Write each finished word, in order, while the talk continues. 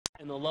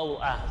And Allah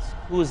will ask,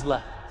 who is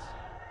left?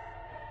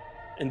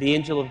 And the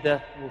angel of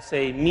death will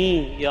say,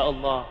 me, Ya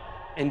Allah,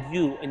 and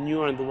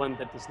you are the one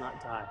that does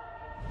not die.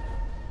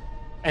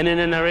 And in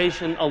a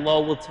narration,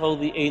 Allah will tell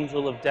the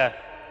angel of death,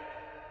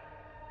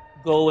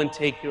 go and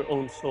take your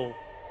own soul.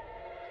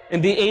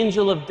 And the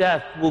angel of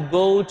death will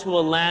go to a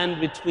land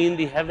between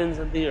the heavens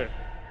and the earth.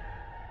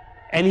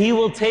 And he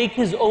will take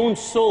his own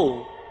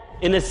soul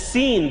in a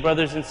scene,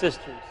 brothers and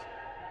sisters,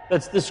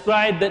 that's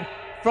described that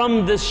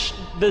from the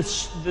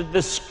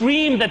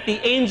scream that the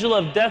angel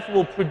of death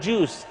will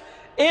produce,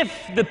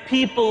 if the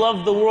people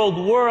of the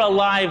world were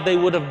alive, they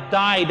would have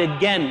died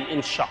again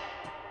in shock.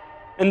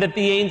 And that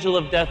the angel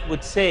of death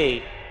would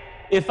say,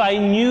 if I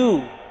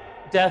knew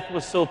death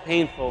was so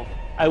painful,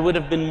 I would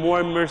have been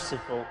more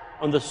merciful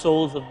on the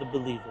souls of the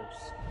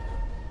believers.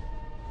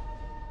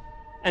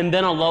 And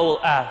then Allah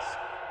will ask,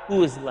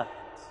 who is left?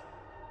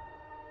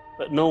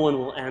 But no one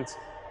will answer.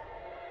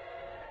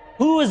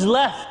 Who is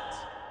left?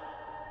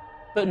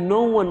 But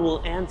no one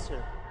will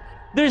answer.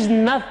 There's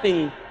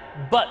nothing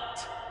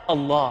but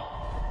Allah.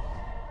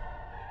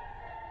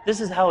 This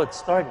is how it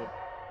started.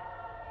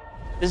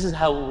 This is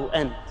how it will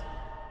end.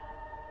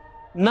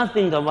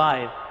 Nothing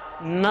alive,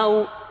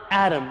 no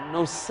atom,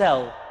 no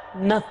cell,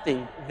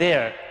 nothing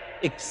there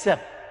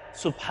except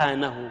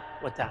Subhanahu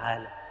wa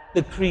ta'ala,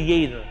 the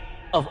creator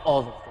of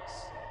all of them.